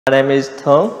My name is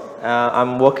Thung.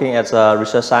 I'm working as a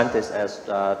research scientist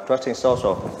at Trusting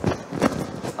Social.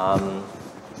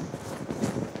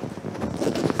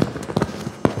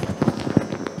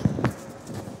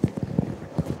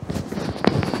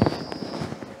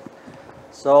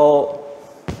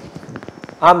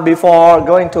 Before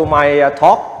going to my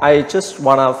talk, I just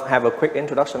want to have a quick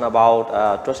introduction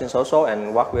about Trusting Social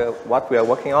and what we are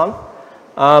working on.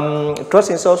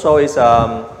 Trusting Social is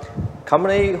a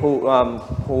company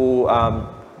who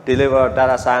deliver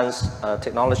data science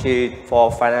technology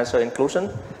for financial inclusion.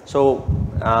 So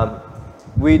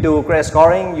we do credit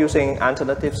scoring using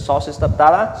alternative sources of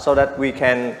data so that we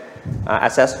can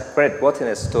assess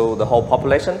creditworthiness to the whole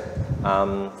population.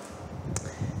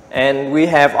 And we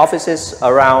have offices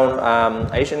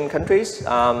around Asian countries,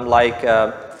 like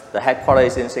the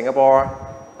headquarters in Singapore,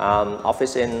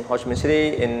 office in Ho Chi Minh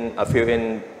City, a few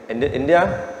in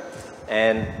India,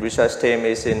 and research team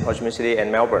is in Ho Chi Minh City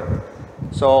and Melbourne.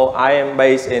 So I am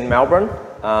based in Melbourne.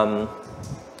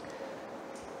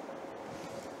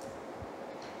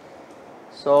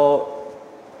 So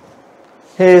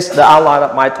here's the outline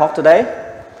of my talk today.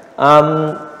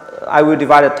 I will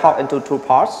divide the talk into two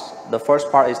parts. The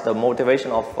first part is the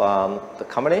motivation of the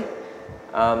company.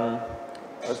 I'll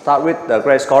start with the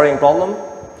credit scoring problem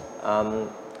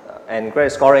and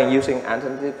credit scoring using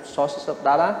alternative sources of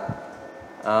data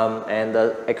and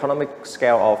the economic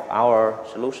scale of our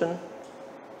solution.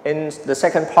 In the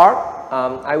second part,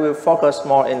 I will focus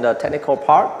more in the technical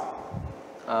part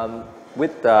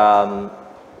with the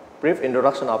brief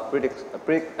introduction of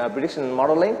prediction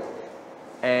modeling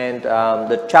and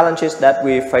the challenges that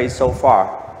we face so far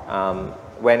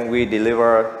when we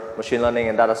deliver machine learning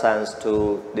and data science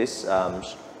to this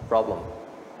problem,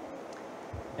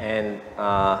 and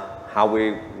how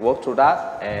we work through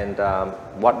that, and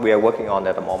what we are working on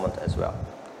at the moment as well.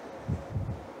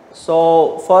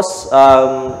 So first,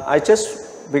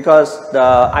 because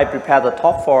I prepared the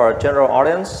talk for a general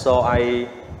audience, so I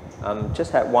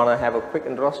just want to have a quick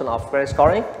introduction of credit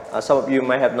scoring. Some of you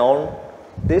may have known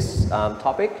this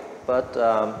topic, but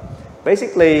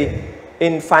basically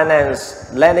in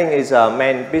finance, lending is a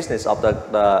main business of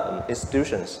the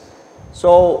institutions.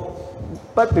 So,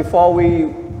 but before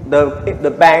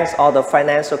the banks or the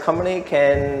financial company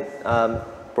can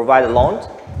provide a loan,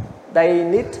 they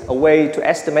need a way to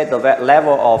estimate the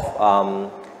level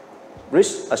of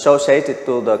risk associated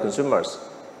to the consumers.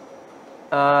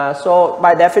 So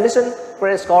by definition,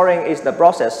 credit scoring is the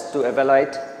process to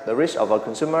evaluate the risk of a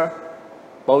consumer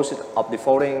both of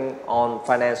defaulting on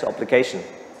financial obligation.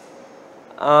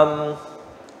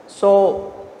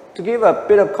 So to give a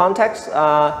bit of context,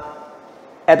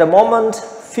 at the moment,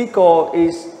 FICO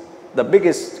is the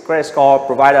biggest credit score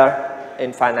provider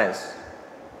in finance.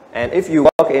 And if you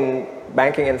work in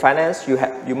banking and finance,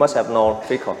 you must have known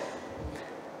FICO.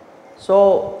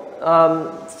 So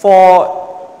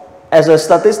as a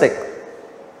statistic,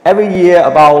 every year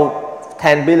about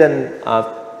 10 billion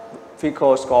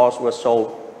FICO scores were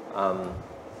sold.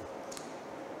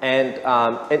 In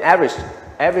average,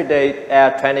 every day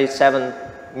there are 27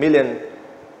 million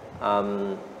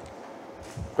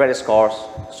credit scores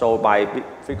sold by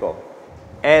FICO.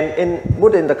 And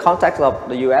within the context of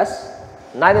the US,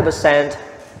 90%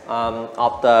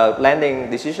 of the lending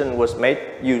decision was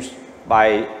used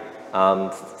by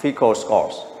FICO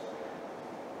scores.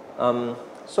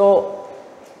 So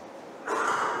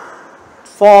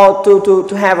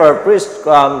to have a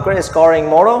credit scoring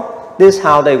model, this is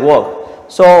how they work.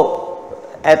 So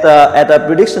at the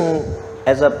prediction,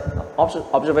 as a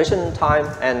observation time,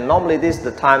 and normally this is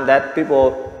the time that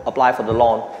people apply for the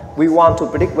loan, we want to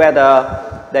predict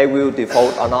whether they will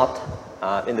default or not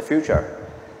in the future.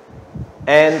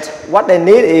 And what they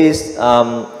need is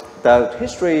the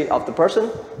history of the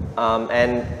person,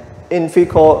 and in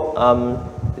FICO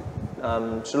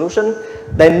solution,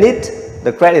 they need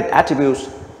the credit attributes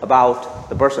about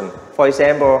the person. For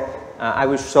example, I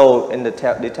will show in the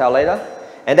detail later.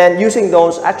 And then using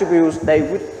those attributes,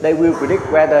 they will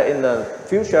predict whether in the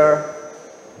future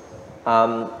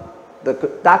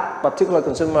that particular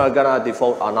consumer is gonna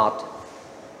default or not.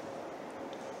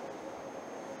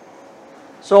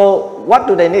 So what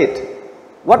do they need?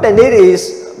 What they need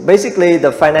is basically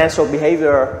the financial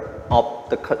behavior of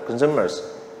the consumers.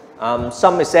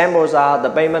 Some examples are the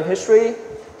payment history,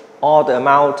 or the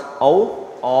amount owed,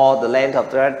 or the length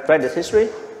of the credit history.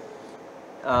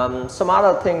 Some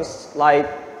other things like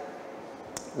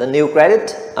the new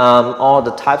credit, or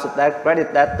the types of that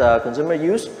credit that the consumer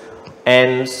use,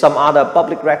 and some other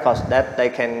public records that they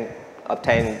can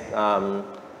obtain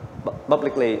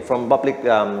publicly from public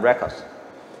records.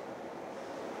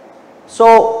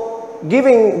 So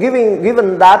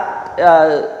given that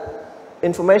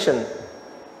information,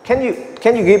 can you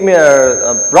give me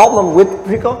a problem with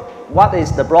FICO? What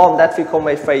is the problem that FICO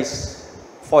may face?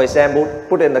 For example,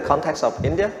 put in the context of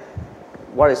India,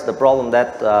 what is the problem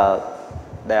that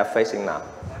they are facing now?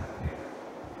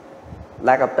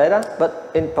 Lack of data,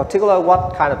 but in particular,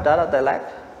 what kind of data they lack?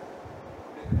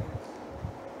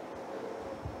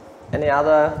 Any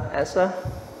other answer?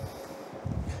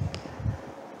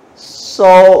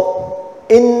 So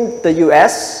in the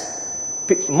US,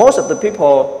 most of the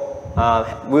people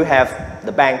will have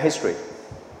the bank history.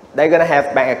 They're going to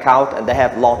have bank account and they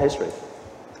have loan history.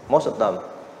 Most of them.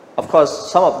 Of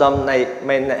course, some of them may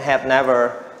have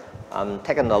never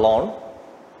taken the loan.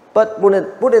 But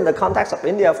put in the context of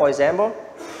India, for example,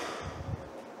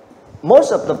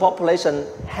 most of the population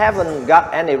haven't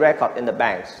got any record in the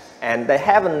banks and they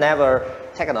haven't never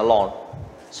taken a loan.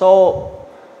 So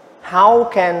how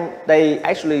can they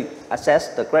actually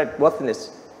assess the creditworthiness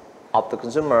of the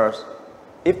consumers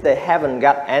if they haven't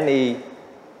got any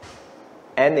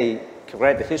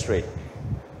credit history?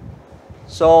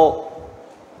 So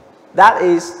that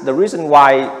is the reason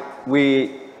why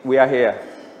we are here.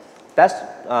 That's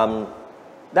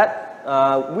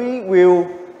we will.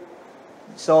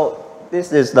 So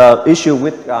this is the issue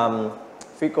with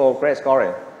FICO credit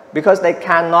scoring, because they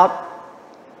cannot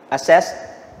assess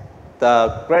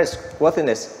the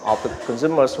creditworthiness of the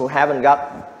consumers who haven't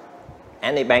got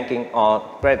any banking or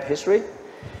credit history.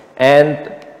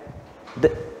 And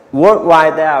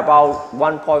worldwide there are about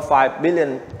 1.5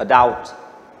 billion adults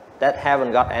that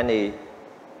haven't got any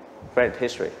credit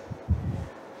history.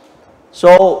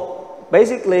 So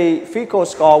basically, FICO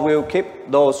score will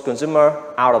keep those consumers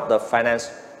out of the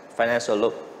financial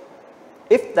loop.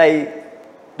 If they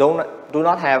do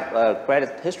not have a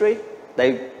credit history,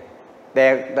 they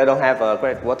don't have a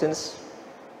creditworthiness,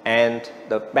 and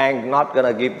the bank not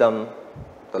gonna give them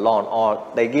the loan, or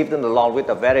they give them the loan with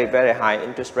a very, very high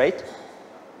interest rate.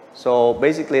 So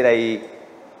basically,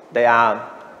 they are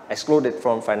excluded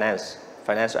from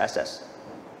financial assets.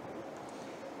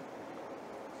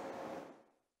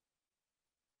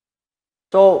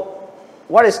 So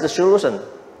what is the solution?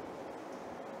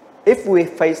 If we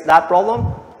face that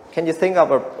problem, can you think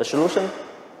of a solution?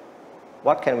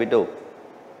 What can we do?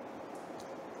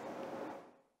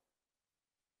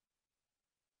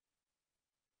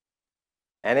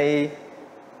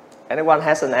 Anyone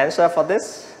has an answer for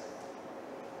this?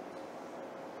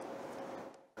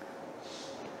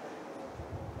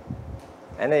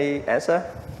 Any answer?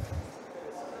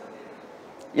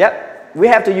 Yep, we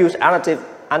have to use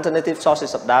alternative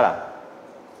sources of data,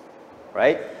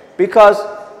 right? Because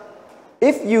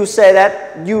if you say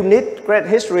that you need credit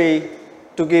history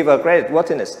to give a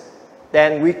creditworthiness,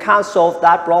 then we can't solve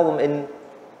that problem in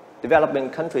developing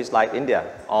countries like India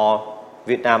or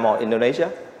Vietnam or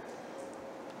Indonesia.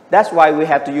 That's why we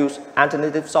have to use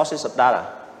alternative sources of data.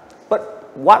 But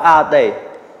what are they?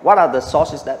 What are the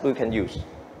sources that we can use?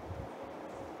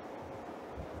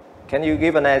 Can you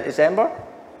give an example?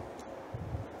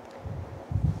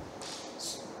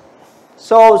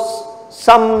 So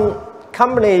some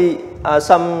company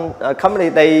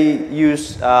they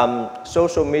use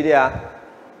social media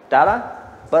data,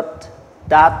 but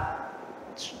that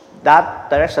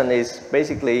direction is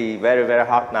basically very, very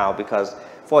hard now, because,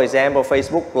 for example,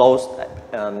 Facebook closed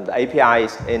the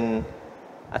APIs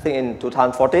I think in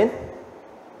 2014.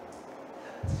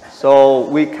 So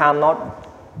we cannot.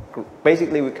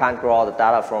 Basically, we can't draw the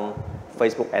data from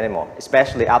Facebook anymore,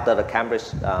 especially after the Cambridge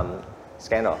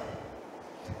scandal.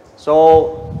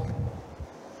 So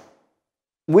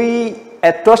we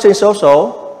at Trusting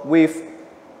Social, we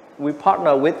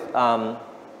partner with the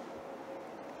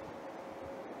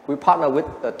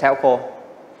telco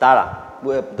data,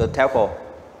 with the telco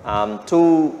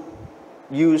to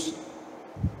use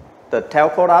the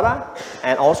telco data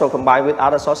and also combine with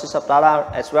other sources of data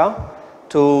as well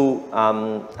to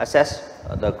assess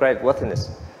the creditworthiness.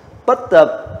 But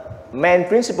the main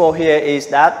principle here is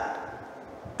that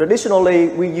traditionally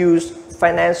we use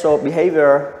financial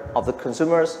behavior of the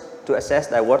consumers to assess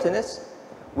their worthiness.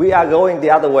 We are going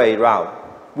the other way around.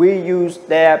 We use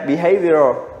their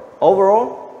behavior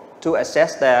overall to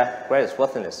assess their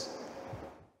creditworthiness.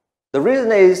 The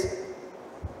reason is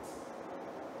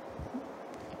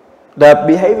the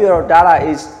behavioral data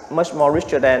is much more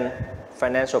richer than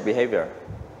financial behavior.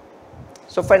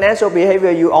 So financial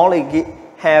behavior, you only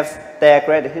have their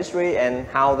credit history and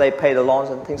how they pay the loans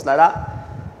and things like that.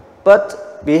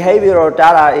 But behavioral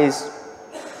data is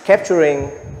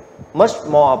capturing much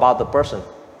more about the person.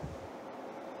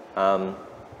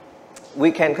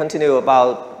 We can continue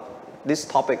about this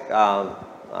topic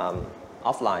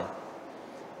offline.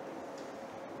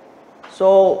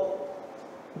 So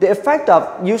the effect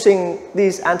of using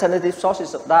these alternative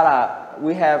sources of data,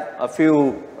 we have a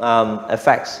few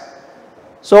effects.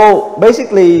 So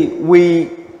basically,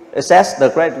 we assess the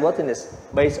creditworthiness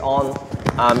based on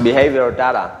behavioral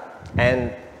data,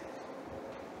 and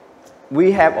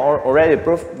we have already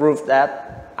proved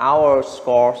that our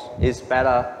scores is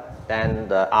better than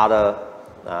the other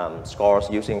scores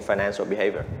using financial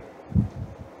behavior.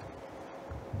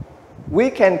 We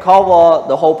can cover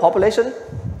the whole population,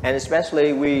 and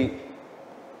especially we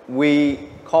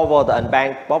cover the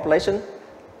unbanked population.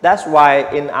 That's why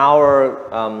in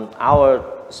our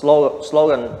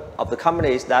slogan of the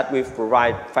company is that we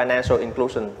provide financial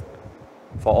inclusion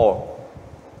for all.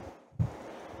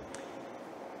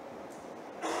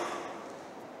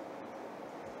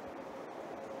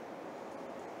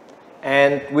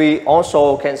 And we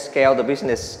also can scale the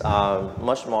business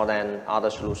much more than other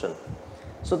solutions.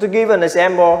 So to give an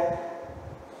example,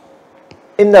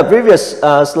 in the previous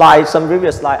slide,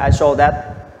 I showed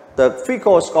that the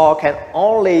FICO score can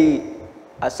only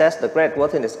assess the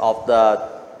creditworthiness of the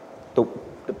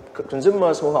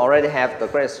consumers who already have the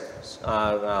credit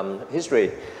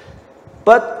history.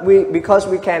 But because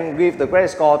we can give the credit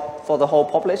score for the whole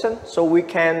population, so we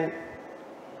can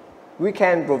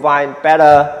provide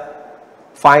better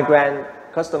fine-grained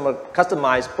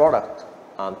customized product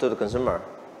to the consumer.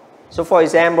 So for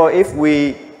example, if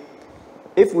we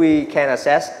can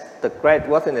assess the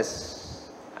creditworthiness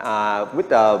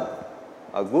with a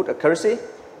good accuracy,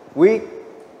 we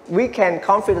can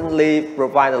confidently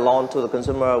provide a loan to the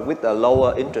consumer with a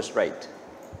lower interest rate.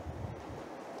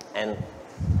 And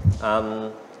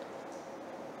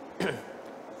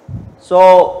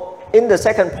so in the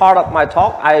second part of my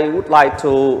talk, I would like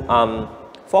to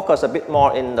focus a bit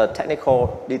more in the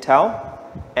technical detail.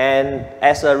 And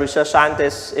as a research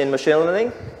scientist in machine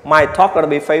learning, my talk going to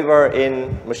be favored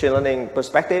in machine learning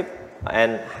perspective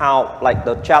and how, like,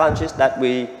 the challenges that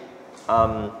we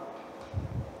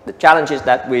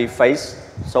face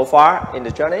so far in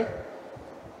the journey.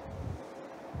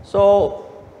 So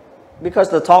because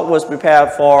the talk was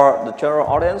prepared for the general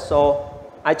audience, so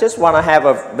I just want to have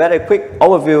a very quick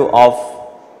overview of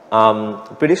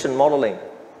prediction modeling.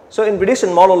 So in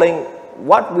prediction modeling,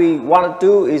 what we want to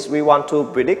do is we want to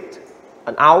predict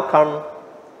an outcome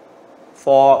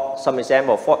for some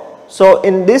example. So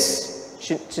in this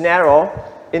scenario,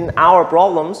 in our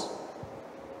problems,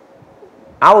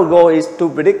 our goal is to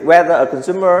predict whether a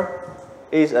consumer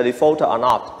is a defaulter or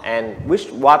not, and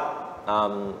what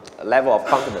level of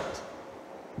confidence.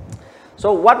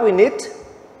 So what we need,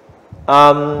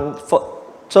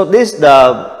 so this is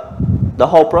the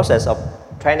whole process of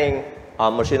training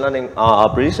machine learning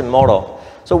prediction model.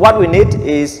 So what we need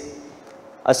is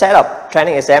a set of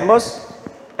training examples,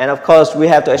 and of course we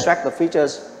have to extract the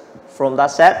features from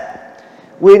that set.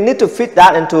 We need to fit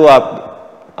that into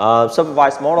a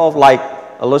supervised model like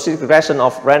a logistic regression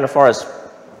of random forest.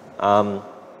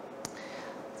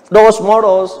 Those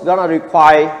models gonna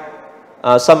require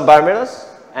some parameters,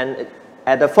 and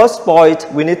at the first point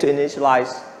we need to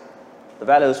initialize the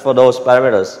values for those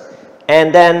parameters.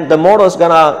 And then the model is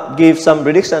gonna give some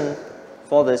prediction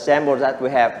for the samples that we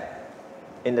have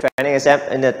in the training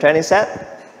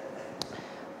set.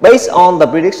 Based on the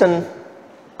prediction,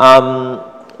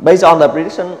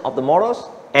 of the models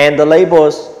and the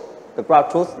labels, the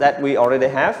ground truth that we already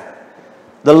have,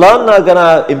 the learner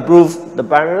gonna improve the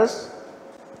parameters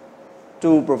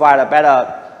to provide a better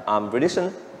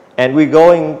prediction, and we're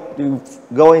going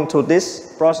through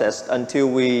this process until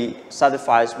we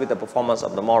satisfy with the performance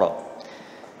of the model.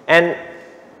 And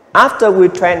after we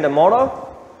train the model,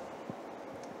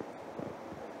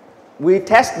 we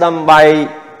test them by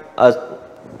a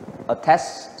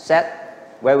test set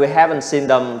where we haven't seen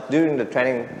them during the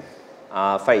training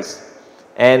phase.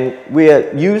 And we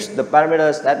use the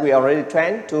parameters that we already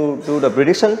trained to do the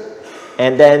prediction,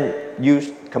 and then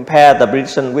compare the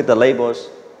prediction with the labels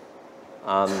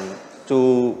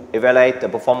to evaluate the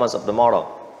performance of the model.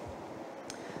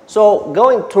 So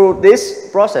going through this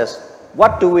process,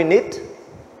 what do we need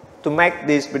to make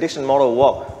this prediction model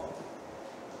work?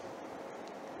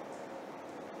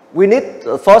 We need,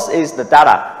 first is the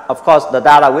data. Of course, the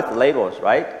data with the labels,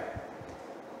 right?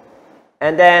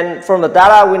 And then from the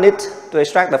data, we need to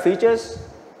extract the features.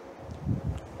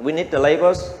 We need the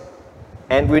labels,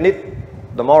 and we need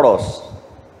the models.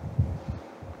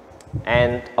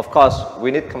 And of course,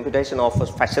 we need computational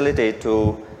facility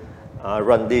to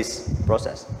run this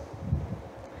process.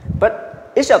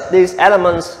 But each of these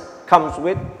elements comes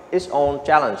with its own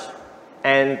challenge,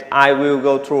 and I will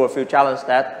go through a few challenges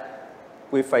that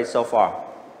we face so far.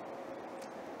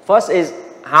 First is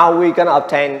how we're going to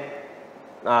obtain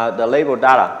the label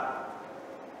data.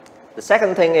 The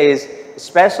second thing is,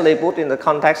 especially put in the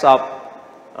context of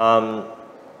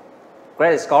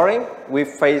credit scoring, we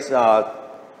face a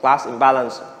class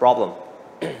imbalance problem.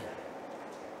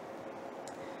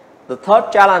 The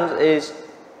third challenge is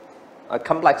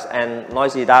complex and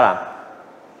noisy data.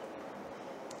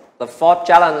 The fourth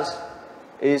challenge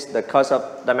is the cost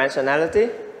of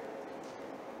dimensionality.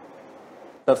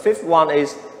 The fifth one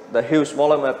is the huge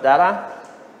volume of data.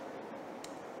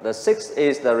 The sixth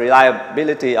is the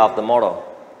reliability of the model.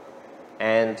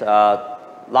 And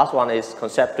last one is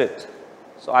concept drift.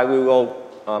 So I will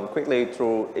go quickly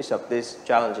through each of these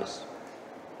challenges.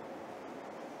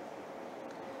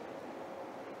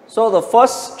 So the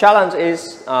first challenge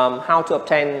is how to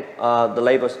obtain the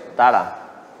labels data.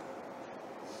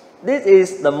 This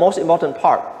is the most important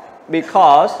part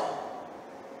because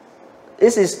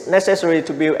this is necessary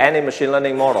to build any machine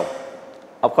learning model.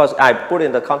 Of course, I put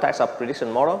in the context of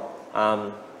prediction model.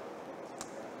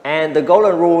 And the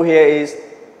golden rule here is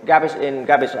garbage in,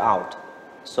 garbage out.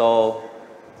 So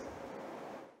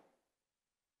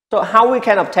how we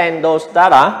can obtain those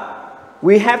data?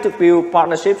 We have to build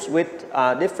partnerships with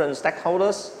different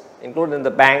stakeholders, including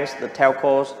the banks, the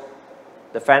telcos,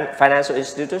 the financial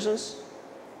institutions.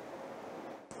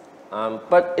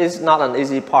 But it's not an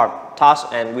easy task,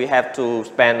 and we have to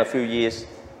spend a few years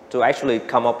to actually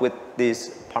come up with these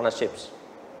partnerships.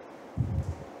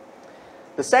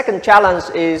 The second challenge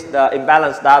is the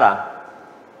imbalanced data.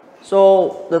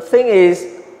 So the thing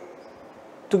is,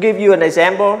 to give you an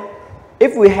example,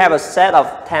 if we have a set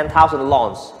of 10,000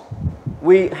 loans,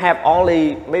 we have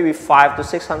only maybe 500 to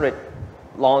 600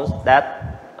 loans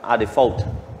that are default.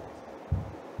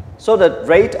 So the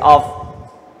rate of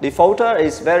defaulter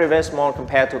is very, very small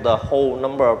compared to the whole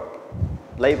number of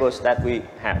labels that we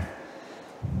have.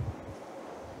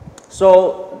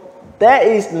 So there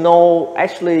is no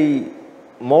actually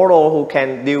model who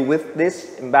can deal with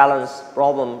this imbalance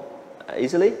problem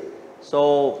easily.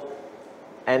 So,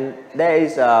 and there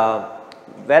is a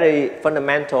very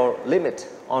fundamental limit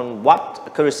on what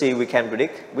accuracy we can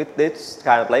predict with this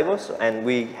kind of labels, and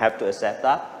we have to accept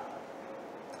that.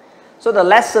 So the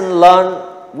lesson learned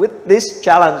with this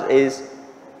challenge is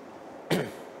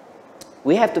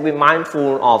we have to be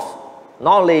mindful of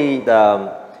not only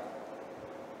the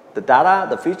data,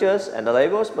 the features and the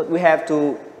labels, but we have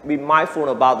to be mindful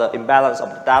about the imbalance of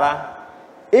the data.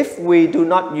 If we do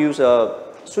not use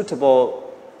a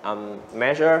suitable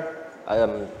measure,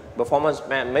 performance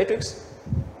matrix,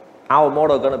 our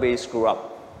model is going to be screwed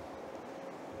up.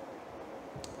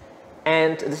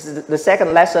 And this is the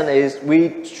second lesson is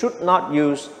we should not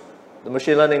use the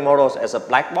machine learning models as a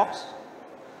black box.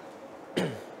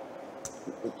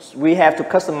 We have to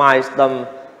customize them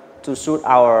to suit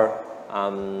our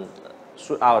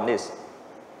needs.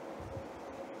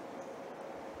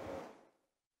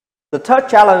 The third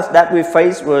challenge that we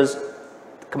faced was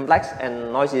complex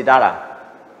and noisy data.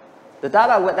 The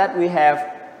data that we have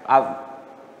are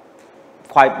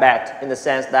quite bad in the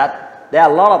sense that there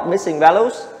are a lot of missing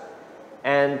values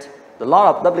and a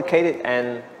lot of duplicated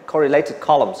and correlated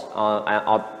columns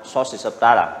or sources of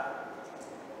data.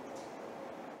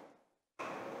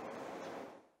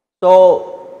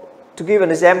 So to give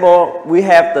an example, we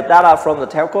have the data from the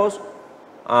telcos.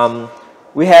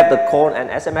 We have the call and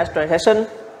SMS transaction.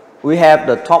 We have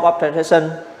the top-up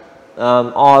transaction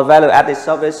or value-added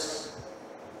service.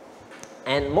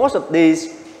 And most of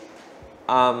these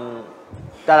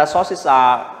data sources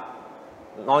are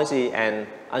noisy and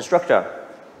unstructured.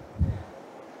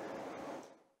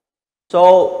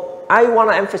 So I want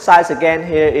to emphasize again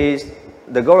here is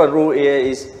the golden rule here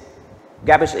is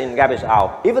garbage in, garbage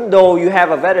out. Even though you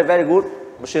have a very, very good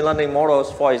machine learning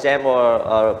models, for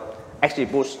example,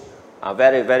 XGBoost,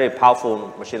 very, very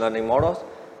powerful machine learning models.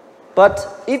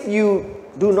 But if you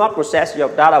do not process your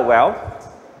data well,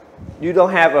 you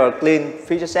don't have a clean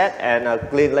feature set and a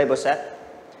clean label set,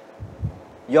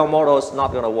 your model is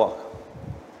not going to work.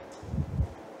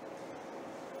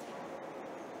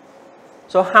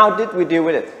 So how did we deal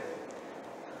with it?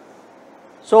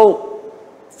 So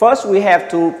first we have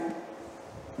to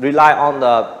rely on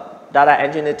the data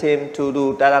engineering team to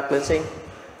do data cleansing.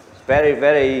 It's very,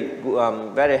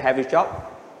 very heavy job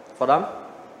for them.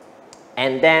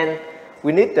 And then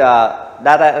we need the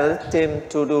data analytics team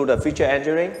to do the feature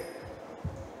engineering.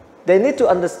 They need to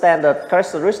understand the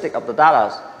characteristic of the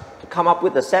data to come up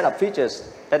with a set of features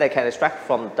that they can extract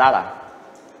from the data.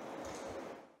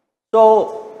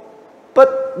 So,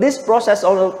 but this process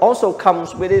also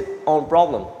comes with its own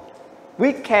problem.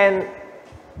 We can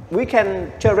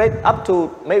generate up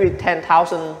to maybe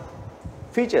 10,000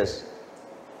 features.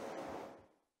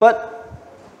 But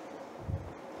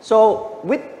So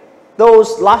with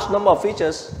those large number of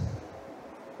features,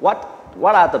 what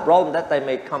are the problems that they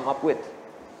may come up with?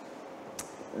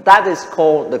 That is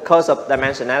called the curse of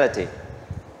dimensionality.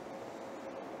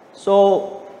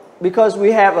 So because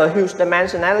we have a huge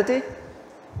dimensionality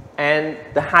and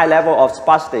the high level of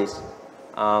sparsity,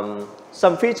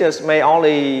 some features may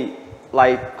only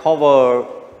like cover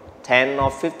 10 or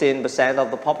 15%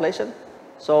 of the population.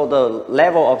 So the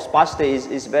level of sparsity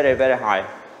is very, very high.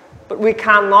 But we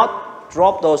cannot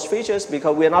drop those features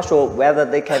because we are not sure whether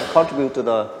they can contribute to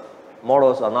the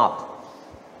models or not.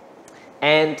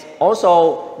 And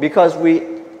also because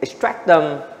we extract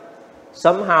them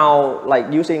somehow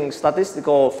like using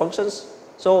statistical functions.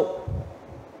 So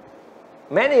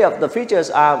many of the features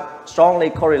are strongly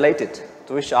correlated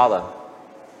to each other.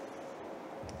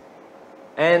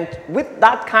 And with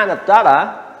that kind of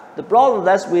data, the problem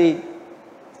that we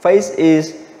face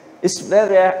is it's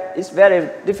very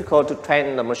difficult to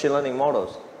train the machine learning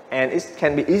models, and it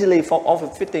can be easily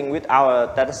overfitting with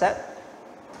our data set.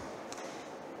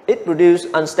 It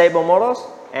produces unstable models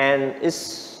and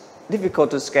it's difficult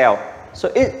to scale. So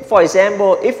for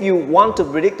example, if you want to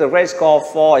predict the credit score,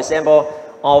 for example,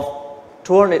 of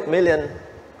 200 million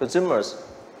consumers,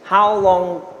 how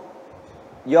long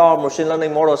your machine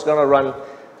learning model is going to run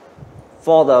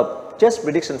for the just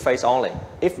prediction phase only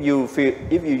if you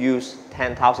use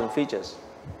 10,000 features.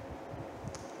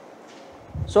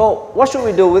 So what should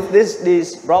we do with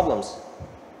these problems?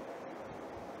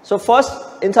 So first,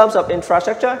 in terms of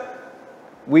infrastructure,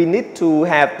 we need to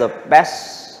have the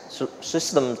best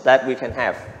systems that we can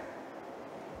have.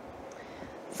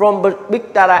 From a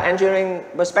big data engineering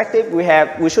perspective,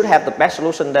 we should have the best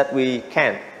solution that we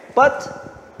can,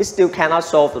 but it still cannot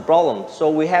solve the problem. So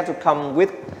we have to come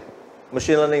with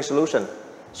machine learning solution.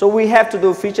 So we have to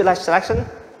do feature selection.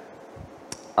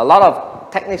 A lot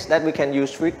of techniques that we can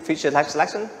use feature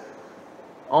selection,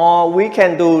 or we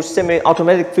can do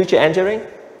semi-automatic feature engineering,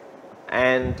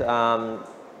 and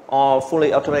or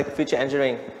fully automatic feature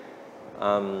engineering.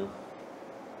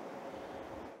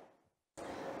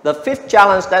 The fifth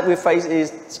challenge that we face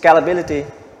is scalability.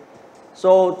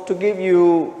 So to give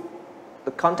you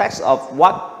the context of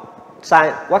what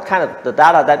kind of the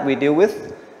data that we deal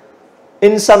with,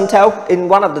 in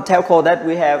one of the telco that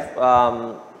we have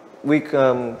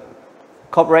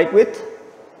cooperate with,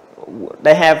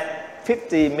 they have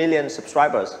 50 million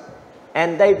subscribers,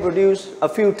 and they produce a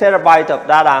few terabytes of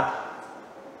data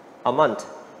a month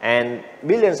and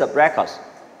billions of records.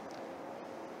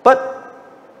 But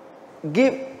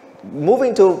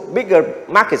moving to bigger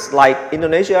markets like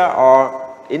Indonesia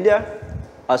or India,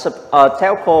 a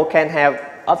telco can have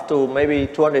up to maybe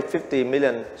 250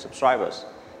 million subscribers.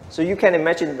 So you can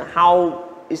imagine how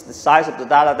is the size of the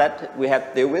data that we have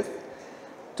to deal with.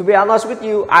 To be honest with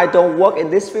you, I don't work in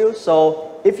this field,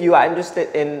 so if you are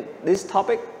interested in this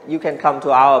topic, you can come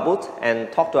to our booth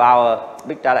and talk to our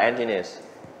big data engineers.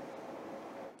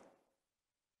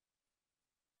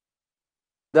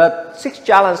 The sixth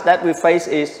challenge that we face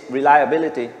is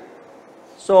reliability.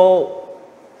 So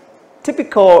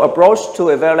typical approach to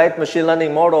evaluate machine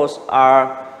learning models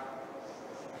are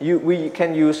we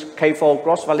can use K4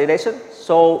 cross validation.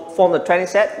 So from the training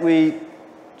set, we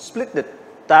split the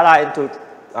data into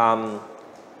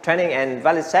training and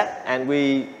valid set, and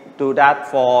we do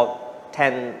that for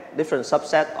 10 different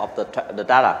subsets of the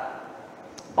data.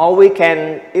 Or we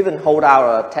can even hold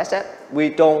our test set. We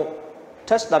don't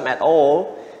touch them at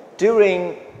all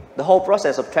during the whole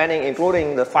process of training,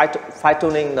 including the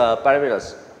fine-tuning the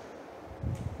parameters.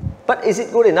 But is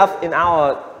it good enough in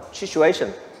our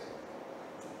situation?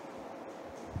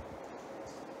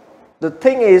 The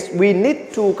thing is, we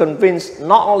need to convince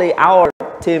not only our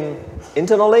team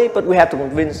internally, but we have to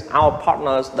convince our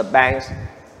partners, the banks,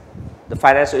 the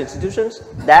financial institutions,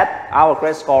 that our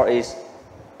credit score is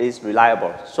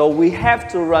reliable. So we have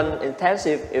to run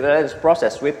intensive evaluation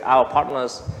process with our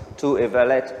partners to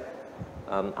evaluate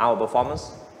our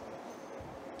performance.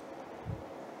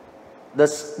 The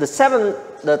seventh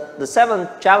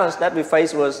challenge that we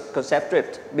faced was concept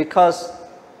drift because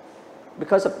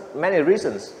of many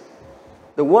reasons.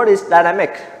 The world is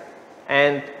dynamic,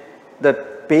 and the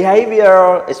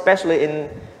behavior, especially in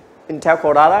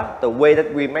telco data, the way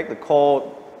that we make the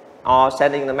call or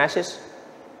sending the message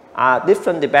are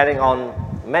different depending on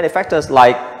many factors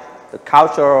like the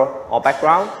culture or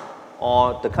background,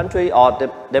 or the country or the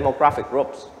demographic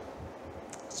groups.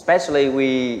 Especially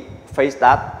we face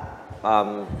that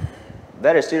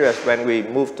very serious when we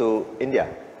move to India.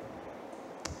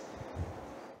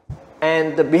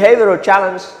 And the behavioral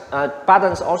challenge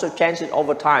patterns also change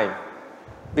over time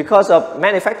because of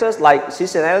many factors like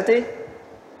seasonality,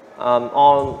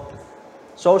 or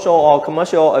social or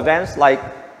commercial events, like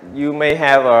you may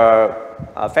have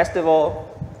a festival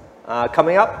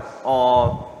coming up,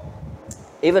 or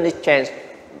even exchange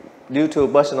due to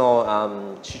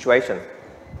personal situation.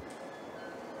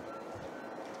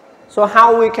 So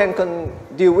how we can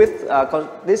deal with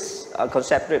this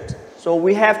concept drift? So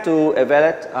we have to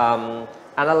evaluate,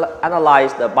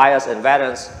 analyze the bias and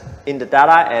variance in the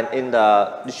data and in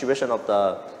the distribution of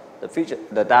the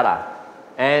data.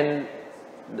 And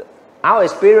our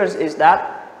experience is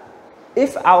that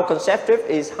if our concept drift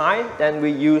is high, then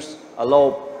we use a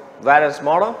low variance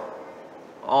model.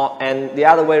 And the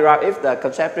other way around, if the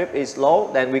concept drift is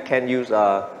low, then we can use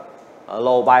a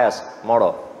low bias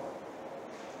model.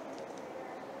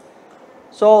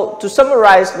 So to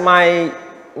summarize my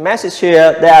message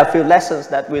here, there are a few lessons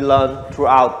that we learned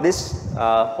throughout this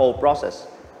whole process.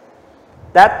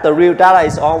 That the real data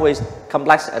is always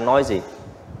complex and noisy.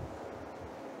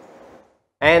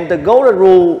 And the golden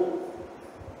rule,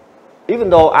 even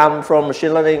though I'm from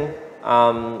machine learning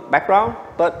background,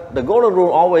 but the golden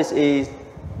rule always is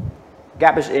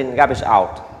garbage in, garbage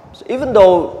out. So even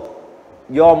though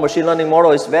your machine learning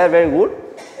model is very, very good,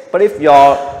 but if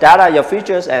your data, your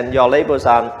features, and your labels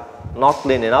are not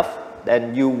clean enough,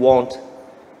 then you won't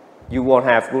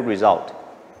have good result.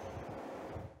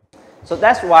 So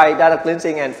that's why data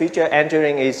cleansing and feature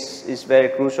engineering is very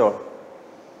crucial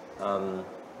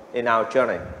in our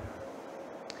journey.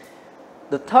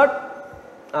 The third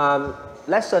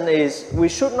lesson is we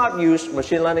should not use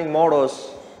machine learning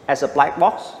models as a black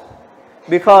box,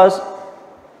 because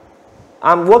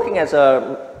I'm working as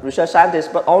a research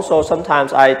scientist, but also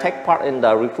sometimes I take part in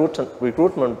the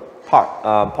recruitment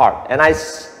part. And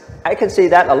I can see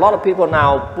that a lot of people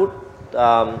now put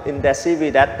in their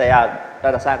CV that they are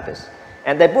data scientists.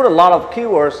 And they put a lot of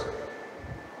keywords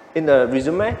in the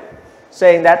resume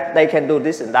saying that they can do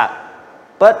this and that.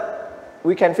 But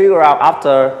we can figure out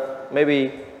after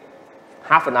maybe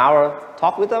half an hour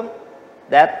talk with them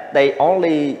that they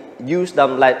only use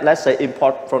them, like let's say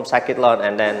import from scikit-learn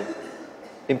and then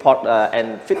import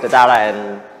and fit the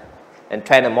data and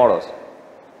train the models.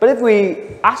 But if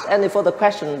we ask any further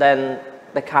question, then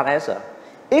they can't answer.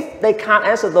 If they can't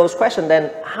answer those questions,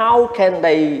 then how can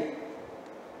they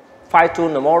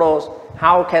fine-tune the models?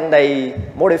 How can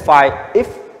they modify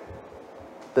if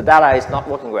the data is not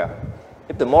working well?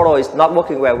 If the model is not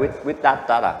working well with that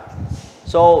data.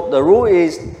 So the rule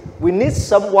is we need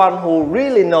someone who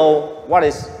really know what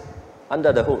is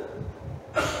under the hood.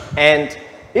 And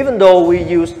even though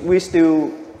we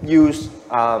still use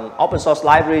open source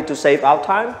library to save our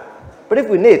time, but if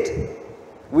we need,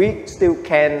 we still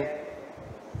can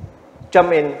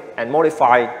jump in and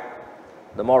modify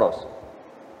the models.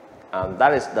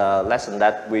 That is the lesson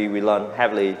that we learn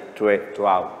heavily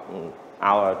throughout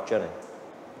our journey.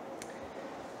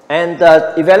 And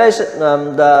the evaluation,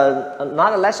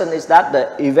 another lesson is that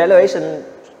the evaluation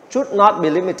should not be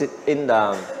limited in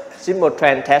the simple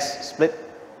trend test split,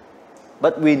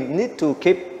 but we need to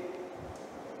keep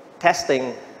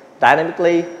testing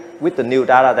dynamically with the new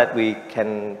data that we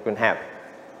can have.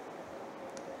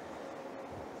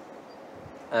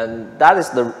 And that is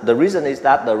the reason is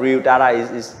that the real data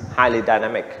is highly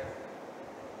dynamic.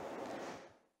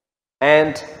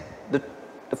 And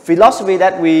the philosophy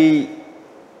that we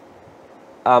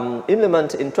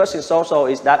implement in Trusted Social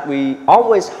is that we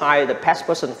always hire the best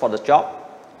person for the job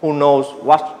who knows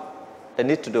what they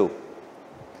need to do.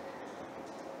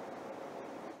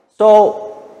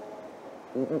 So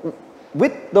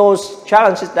with those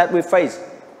challenges that we face,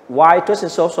 why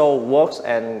Trusted Social works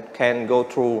and can go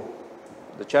through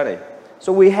the journey.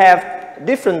 So we have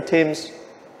different teams,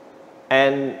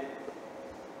 and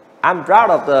I'm proud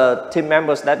of the team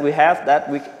members that we have,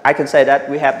 I can say that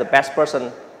we have the best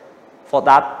person for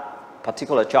that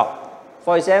particular job.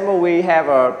 For example, we have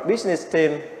a business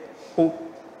team who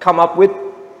come up with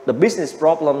the business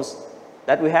problems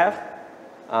that we have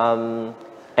and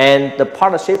the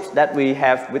partnerships that we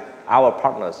have with our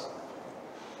partners.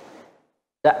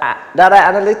 The data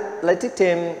analytic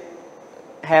team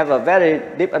have a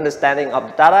very deep understanding of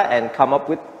the data and come up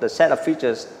with the set of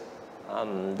features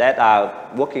that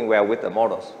are working well with the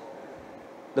models.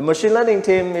 The machine learning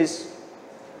team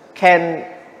can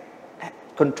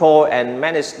control and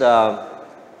manage the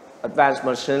advanced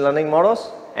machine learning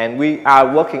models, and we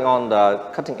are working on the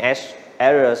cutting edge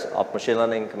areas of machine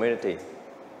learning community.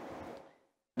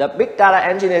 The big data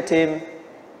engineer team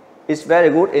is very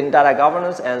good in data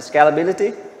governance and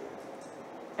scalability.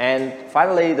 And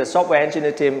finally, the software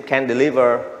engineer team can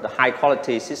deliver the high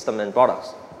quality system and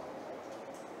products.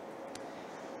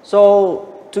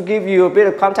 So to give you a bit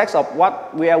of context of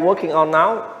what we are working on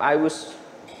now, I will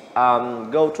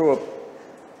go through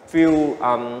few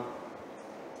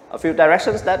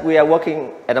directions that we are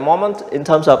working at the moment in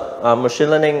terms of machine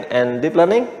learning and deep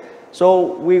learning.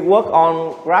 So we work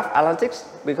on graph analytics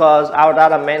because our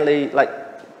data mainly, like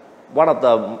one of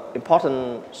the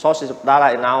important sources of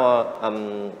data in our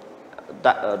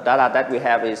data that we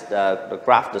have is the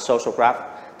graph, the social graph,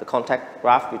 the contact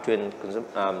graph between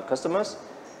customers.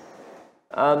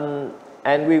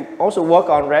 And we also work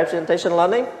on representation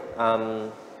learning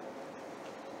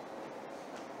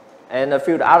and a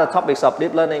few other topics of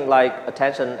deep learning like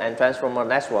attention and transformer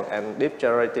network and deep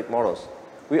generative models.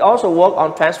 We also work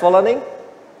on transfer learning,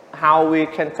 how we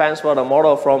can transfer the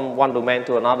model from one domain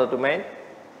to another domain.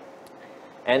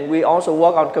 And we also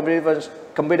work on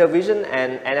computer vision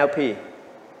and NLP.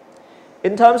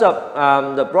 In terms of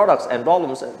the products and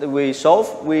problems that we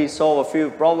solve a few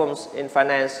problems in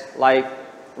finance like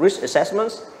risk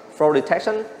assessments, fraud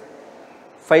detection,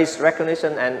 face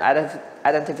recognition and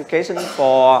identification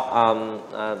for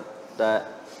the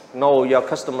know your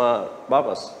customer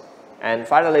purpose. And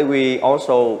finally, we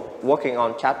also working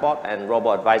on chatbot and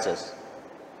robot advisors.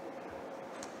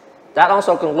 That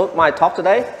also concludes my talk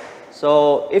today.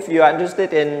 So if you are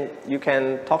interested in, you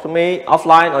can talk to me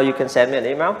offline or you can send me an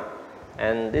email.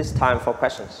 And this time for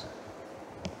questions.